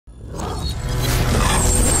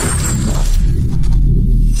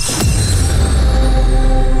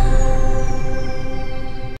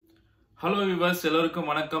viewers, எல்லாருக்கும்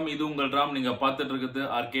வணக்கம். இது உங்கள் ராம். நீங்க பார்த்துட்டு இருக்குது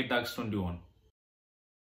RK Talks 21.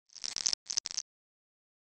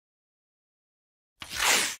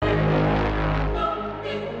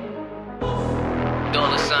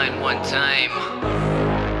 $sign one time.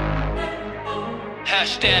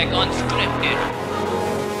 Hashtag unscripted.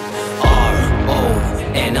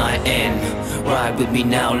 RONIN. Ride with me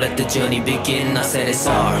now, let the journey begin. I said it's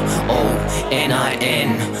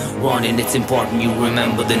RONIN. Ronin, it's important you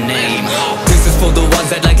remember the name. This is for the ones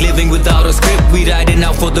that like living without a script. We riding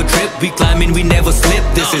out for the trip, we climbing, we never slip.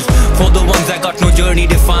 This is for the ones that got no journey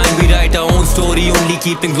defined. We write our own story, only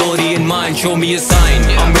keeping glory in mind. Show me a sign,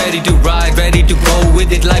 I'm ready to ride, ready to go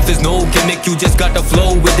with it. Life is no gimmick, you just gotta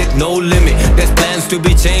flow with it, no limit. There's plans to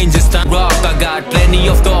be changed, it's time rock. I got plenty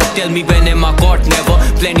of talk, tell me when am I caught? Never.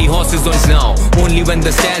 Plenty horses on now, only when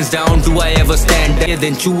the stand's down do I ever stand there.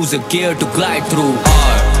 Then choose a gear to glide through.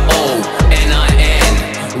 RONIN.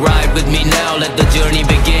 Ride with me now, let the journey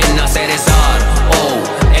begin. I said it's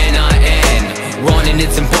RONIN. Ronin,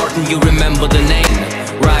 it's important you remember the name.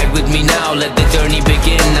 Ride with me now, let the journey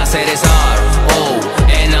begin. I said it's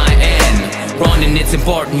RONIN. Ronin, it's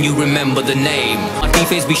important you remember the name. My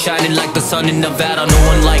face be shining like the sun in Nevada, no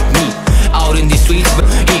one like me out in the streets, but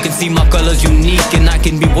you can see my colors unique, and I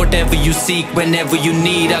can be whatever you seek whenever you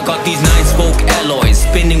need. I got these 9-spoke alloys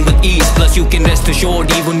spinning with ease, plus you can rest assured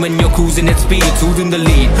even when you're cruising at speeds. Who's in the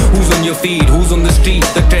lead? Who's on your feet? Who's on the street?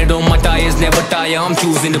 The tread on my tires never tire, I'm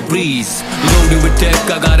choosing the breeze. Loaded with tech,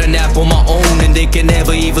 I got an app on my own, and they can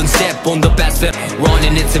never even step on the path.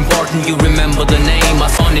 Ronin, it's important you remember the name.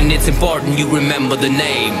 I found it, it's important you remember the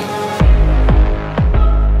name.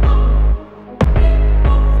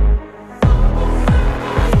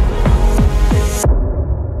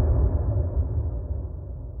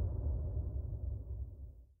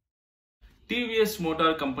 TVS Motor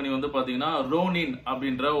Company வந்து பாத்தீங்கன்னா Ronin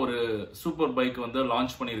அப்படின்ற ஒரு super bike வந்து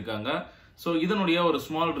launch பண்ணிருக்காங்க. So இதனுடைய ஒரு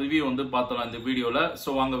small review வந்து பார்த்தலாம் இந்த வீடியோல. சோ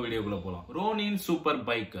வாங்க வீடியோக்குள்ள போலாம். Ronin super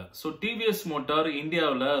bike. So TVS Motor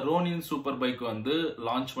இந்தியாவுல Ronin சூப்பர் பைக் வந்து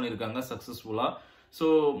லான்ச் பண்ணிருக்காங்க சக்சஸ்ஃபுல்லா. சோ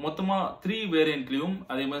மொத்தமா 3 வேரியன்ட்லயும்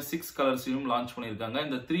அதே மாதிரி 6 கலர்ஸ்லயும் லான்ச் பண்ணிருக்காங்க.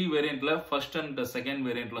 இந்த 3 வேரியன்ட்ல ஃபர்ஸ்ட் அண்ட் செகண்ட்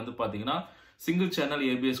வேரியன்ட்ல வந்து பாத்தீங்கன்னா சிங்கிள் சேனல்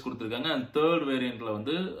ஏபிஎஸ் கொடுத்திருக்காங்க, அண்ட் தேர்ட் வேரியன்ட்ல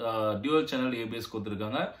வந்து டியூவல் சேனல் ஏபிஎஸ்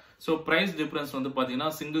கொடுத்திருக்காங்க. சோ பிரைஸ் டிஃபரன்ஸ் வந்து பாத்தீங்கன்னா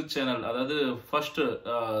சிங்கிள் சேனல், அதாவது ஃபர்ஸ்ட்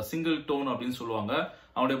சிங்கிள் டோன் அப்படின்னு சொல்லுவாங்க,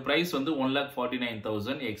 அவனுடைய பிரைஸ் வந்து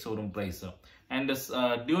 1,49,000 ex-showroom பிரைஸ். அண்ட்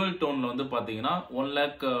டியூவல் டோன்ல வந்து பாத்தீங்கன்னா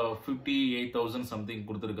 1,58,000 சம்திங்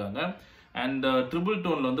கொடுத்திருக்காங்க. அண்ட் ட்ரிபிள்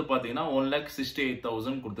டோன்ல வந்து பாத்தீங்கன்னா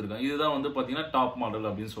 1,68,000 கொடுத்திருக்காங்க. இதுதான் வந்து பாத்தீங்கன்னா டாப் மாடல்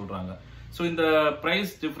அப்படின்னு சொல்றாங்க. சோ இந்த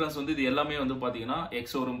பிரைஸ் டிஃபரன்ஸ் வந்து இது எல்லாமே வந்து பாத்தீங்கன்னா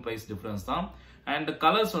ex-showroom பிரைஸ் டிஃபரன்ஸ் தான். அண்ட்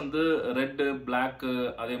கலர்ஸ் வந்து ரெட், பிளாக்,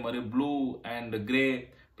 அதே மாதிரி ப்ளூ அண்ட் கிரே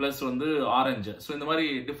பிளஸ் வந்து ஆரஞ்சு. ஸோ இந்த மாதிரி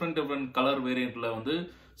டிஃப்ரெண்ட் கலர் வேரியன்ட்ல வந்து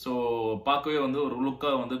ஸோ பார்க்கவே வந்து ஒரு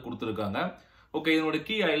லுக்கா வந்து கொடுத்துருக்காங்க. ஓகே, இதனுடைய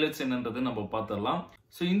கீ ஹைலைட்ஸ் என்னன்றது நம்ம பார்த்துடலாம்.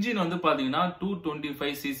 ஸோ இன்ஜின் வந்து பாத்தீங்கன்னா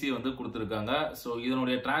 225cc வந்து கொடுத்துருக்காங்க. ஸோ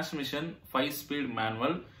இதனுடைய transmission 5 speed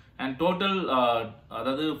manual and total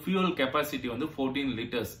அதாவது ஃபியூல் கெப்பாசிட்டி வந்து 14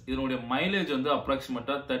 லிட்டர்ஸ். இதனுடைய மைலேஜ் வந்து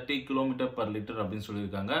அப்ராக்சிமேட்டா 30 கிலோமீட்டர் பர் லிட்டர் அப்படின்னு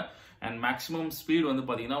சொல்லியிருக்காங்க. அண்ட் மேக்ஸிமம் ஸ்பீட் வந்து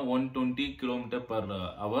பாத்தீங்கன்னா 120 கிலோமீட்டர் பர்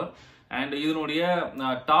ஹவர். அண்ட் இதனுடைய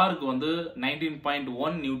டார்க் வந்து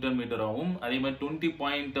 19.1 நியூட்டன் மீட்டர் ஆகும். அதே மாதிரி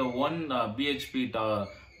 20.1 பிஹெச்பி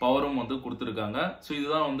பவரும் வந்து கொடுத்துருக்காங்க. ஸோ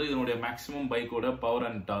இதுதான் வந்து இதனுடைய மேக்ஸிமம் பைக்கோட power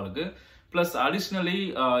and dark. Plus additionally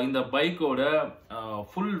இந்த பைக்கோட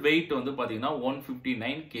ஃபுல் வெயிட் வந்து பாத்தீங்கன்னா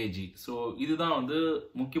 159 kg. ஸோ இதுதான் வந்து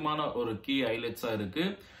முக்கியமான ஒரு கீ ஹைலைட்ஸா இருக்கு.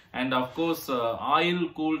 And of course oil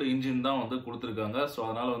cooled engine தான் வந்து கொடுத்துருக்காங்க. ஸோ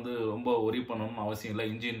அதனால வந்து ரொம்ப ஒரி பண்ணணும்னு அவசியம் இல்லை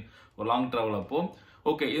இன்ஜின் ஒரு லாங் டிராவல் அப்போ.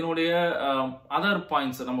 ஓகே, இதனுடைய அதர்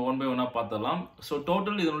பாயிண்ட்ஸ் நம்ம ஒன் பை ஒன்னா பார்த்தலாம். ஸோ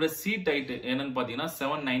டோட்டல் இதனுடைய சீட் ஹைட் என்னன்னு பாத்தீங்கன்னா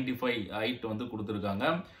 795 ஹைட் வந்து கொடுத்துருக்காங்க.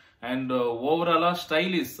 அண்ட் ஓவராலா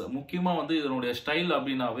ஸ்டைலிஷ், முக்கியமா வந்து இதனுடைய ஸ்டைல்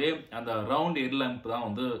அப்படின்னாவே அந்த ரவுண்ட் ஹெட் லேம்ப் தான்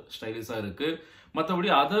வந்து ஸ்டைலிஷா இருக்கு. மற்றபடி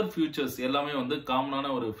அதர் ஃபியூச்சர்ஸ் எல்லாமே வந்து காமனான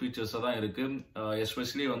ஒரு ஃபியூச்சர்ஸா தான் இருக்கு.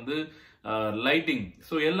 எஸ்பெஷலி வந்து லைட்டிங்,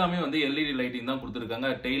 ஸோ எல்லாமே வந்து எல்இடி லைட்டிங் தான் கொடுத்துருக்காங்க.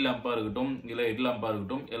 டெய்ல் லேம்பா இருக்கட்டும் இல்ல ஹெட் லேம்பா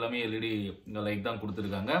இருக்கட்டும் எல்லாமே எல்இடி லைட் தான்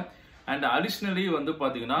கொடுத்துருக்காங்க. அண்ட் அடிஷ்னலி வந்து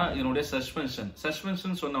பாத்தீங்கன்னா இதனுடைய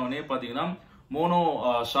சஸ்பென்ஷன் சொன்ன உடனே பாத்தீங்கன்னா மோனோ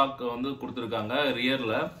ஷாக் வந்து கொடுத்துருக்காங்க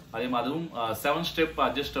ரியர்ல. அதே மாதிரியும் 7 ஸ்டெப்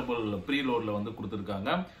அட்ஜஸ்டபிள் ப்ரீ லோட்ல வந்து கொடுத்துருக்காங்க.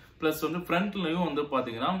 பிளஸ் வந்து ஃப்ரண்ட்லயும் வந்து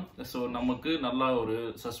பாத்தீங்கன்னா ஸோ நமக்கு நல்லா ஒரு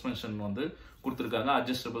சஸ்பென்ஷன் வந்து கொடுத்துருக்காங்க,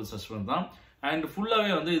 அட்ஜஸ்டபிள் சஸ்பென்ஷன் தான். அண்ட்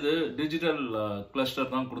ஃபுல்லாவே வந்து இது டிஜிட்டல்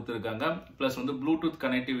கிளஸ்டர் தான் கொடுத்துருக்காங்க. பிளஸ் வந்து Bluetooth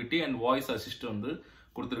connectivity and voice assist வந்து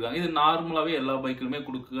கொடுத்துருக்காங்க. இது நார்மலாவே எல்லா பைக்கிலுமே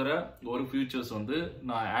கொடுக்குற ஒரு ஃபியூச்சர்ஸ் வந்து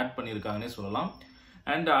நான் ஆட் பண்ணியிருக்காங்கன்னே சொல்லலாம்.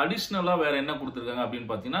 அண்ட் அடிஷ்னலா வேற என்ன கொடுத்துருக்காங்க அப்படின்னு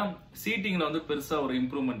பாத்தீங்கன்னா சீட்டிங்ல வந்து பெருசா ஒரு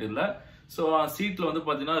இம்ப்ரூவ்மெண்ட் இல்ல. ஸோ சீட்டில் வந்து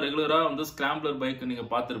பார்த்தீங்கன்னா ரெகுலராக வந்து ஸ்கிராம்பிளர் பைக்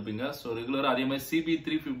நீங்கள் பார்த்துருப்பீங்க. ஸோ ரெகுலராக அதே மாதிரி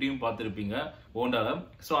CB350யும் பார்த்துருப்பீங்க ஹோண்டாவில்.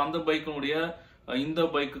 ஸோ அந்த பைக்கினுடைய இந்த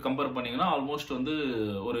பைக் கம்பேர் பண்ணீங்கன்னா ஆல்மோஸ்ட் வந்து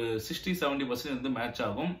ஒரு 60-70% வந்து மேட்ச்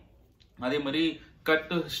ஆகும். அதே மாதிரி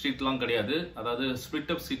கட் சீட்லாம் கிடையாது, அதாவது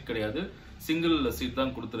ஸ்பிளிட் அப் சீட் கிடையாது, சிங்கிள் சீட்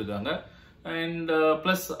தான் கொடுத்துருக்காங்க. அண்ட்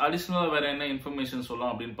பிளஸ் அடிஷ்னலாக வேற என்ன இன்ஃபர்மேஷன்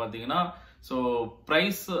சொல்லலாம் அப்படின்னு பார்த்தீங்கன்னா, ஸோ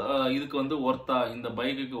ப்ரைஸ் இதுக்கு வந்து ஒர்த்தா, இந்த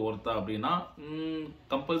பைக்குக்கு ஒர்த்தா அப்படின்னா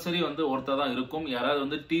கம்பல்சரி வந்து ஒர்த்தா தான் இருக்கும். யாராவது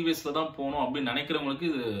வந்து டிவிஎஸ்ல தான் போகணும் அப்படின்னு நினைக்கிறவங்களுக்கு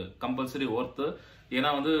இது கம்பல்சரி ஒர்த்து. ஏன்னா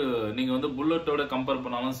வந்து நீங்க வந்து புல்லட்டோட கம்பேர்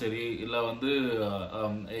பண்ணாலும் சரி, இல்லை வந்து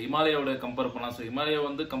ஹிமாலயாவோட கம்பேர் பண்ணாலும் சரி, ஹிமாலயா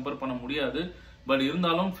வந்து கம்பேர் பண்ண முடியாது, பட்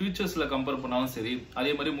இருந்தாலும் ஃபியூச்சர்ஸ்ல கம்பேர் பண்ணாலும் சரி.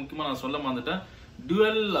 அதே மாதிரி முக்கியமா நான் சொல்ல மறந்துட்டேன்,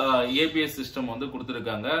 டுவல் ஏபிஎஸ் சிஸ்டம் வந்து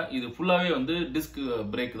கொடுத்துருக்காங்க. இது ஃபுல்லாவே வந்து டிஸ்க்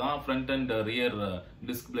பிரேக் தான், front and rear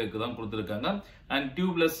disc brake தான் கொடுத்துருக்காங்க. அண்ட்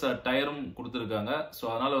டியூப்லெஸ் டயரும் கொடுத்துருக்காங்க. ஸோ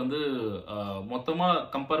அதனால வந்து மொத்தமா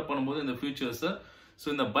கம்பேர் பண்ணும்போது இந்த ஃபியூச்சர்ஸ், ஸோ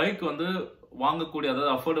இந்த பைக் வந்து வாங்கக்கூடிய,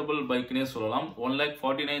 அதாவது அஃபோர்டபுள் பைக்னே சொல்லலாம்.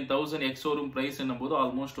 1,49,000 எக்ஸ்-ஷோரூம் பிரைஸ் என்னும் போது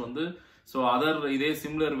ஆல்மோஸ்ட் வந்து ஸோ அதர் இதே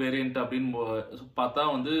சிமிலர் வேரியன்ட் அப்படின்னு பார்த்தா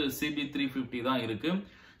வந்து CB350 தான் இருக்கு.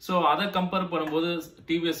 ஸோ அதை கம்பேர் பண்ணும்போது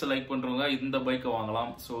டிவிஎஸ் லைக் பண்றவங்க இந்த பைக்கை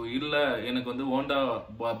வாங்கலாம். ஸோ இல்ல எனக்கு வந்து ஹோண்டா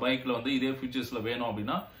பைக்ல வந்து இதே ஃபீச்சர்ஸ்ல வேணும்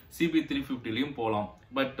அப்படின்னா CB350லயும் போகலாம்.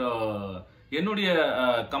 பட் என்னுடைய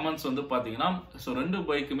கமெண்ட்ஸ் வந்து பாத்தீங்கன்னா, ஸோ ரெண்டு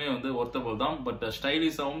பைக்குமே வந்து ஒர்த்தபிள் தான். பட்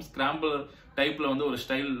ஸ்டைலிஷாவும் ஸ்கிராம்பிளர் டைப்ல வந்து ஒரு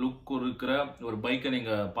ஸ்டைல் லுக் இருக்கிற ஒரு பைக்கை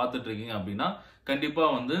நீங்க பார்த்துட்டு இருக்கீங்க அப்படின்னா கண்டிப்பா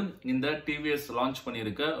வந்து இந்த டிவிஎஸ் லான்ச்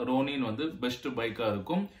பண்ணியிருக்க ரோனின் வந்து பெஸ்ட் பைக்கா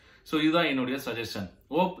இருக்கும். ஸோ இதுதான் என்னுடைய சஜஷன்.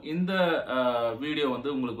 ஹோப் இந்த வீடியோ வந்து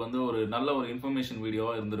உங்களுக்கு வந்து ஒரு நல்ல ஒரு இன்ஃபர்மேஷன்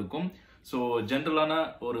வீடியோவா இருந்திருக்கும். ஸோ ஜென்ரலான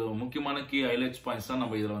ஒரு முக்கியமான கீ ஹைலைட்ஸ் பாயிண்ட்ஸ் தான்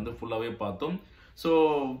நம்ம இதில் வந்து ஃபுல்லாகவே பார்த்தோம். ஸோ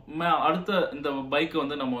அடுத்த இந்த பைக்கை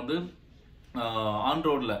வந்து நம்ம வந்து ஆன்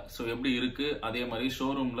ரோட்ல ஸோ எப்படி இருக்கு, அதே மாதிரி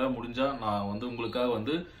ஷோரூம்ல முடிஞ்சா நான் வந்து உங்களுக்காக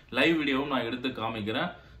வந்து லைவ் வீடியோவும் நான் எடுத்து காமிக்கிறேன்.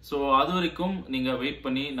 ஸோ அது வரைக்கும் நீங்க வெயிட்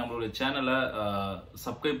பண்ணி நம்மளுடைய சேனலை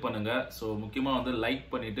சப்ஸ்கிரைப் பண்ணுங்க. ஸோ முக்கியமா வந்து லைக்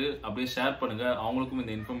பண்ணிட்டு அப்படியே ஷேர் பண்ணுங்க, அவங்களுக்கும்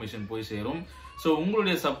இந்த இன்ஃபர்மேஷன் போய் சேரும். ஸோ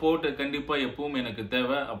உங்களுடைய சப்போர்ட் கண்டிப்பா எப்பவும் எனக்கு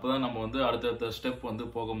தேவை. அப்பதான் நம்ம வந்து அடுத்தடுத்த ஸ்டெப் வந்து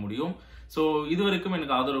போக முடியும். ஸோ இது வரைக்கும்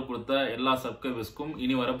எனக்கு ஆதரவு கொடுத்த எல்லா சப்ஸ்கிரைபர்ஸ்க்கும்,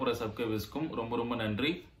 இனி வரப்போற சப்ஸ்கிரைபர்ஸ்க்கும் ரொம்ப ரொம்ப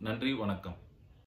நன்றி. நன்றி, வணக்கம்.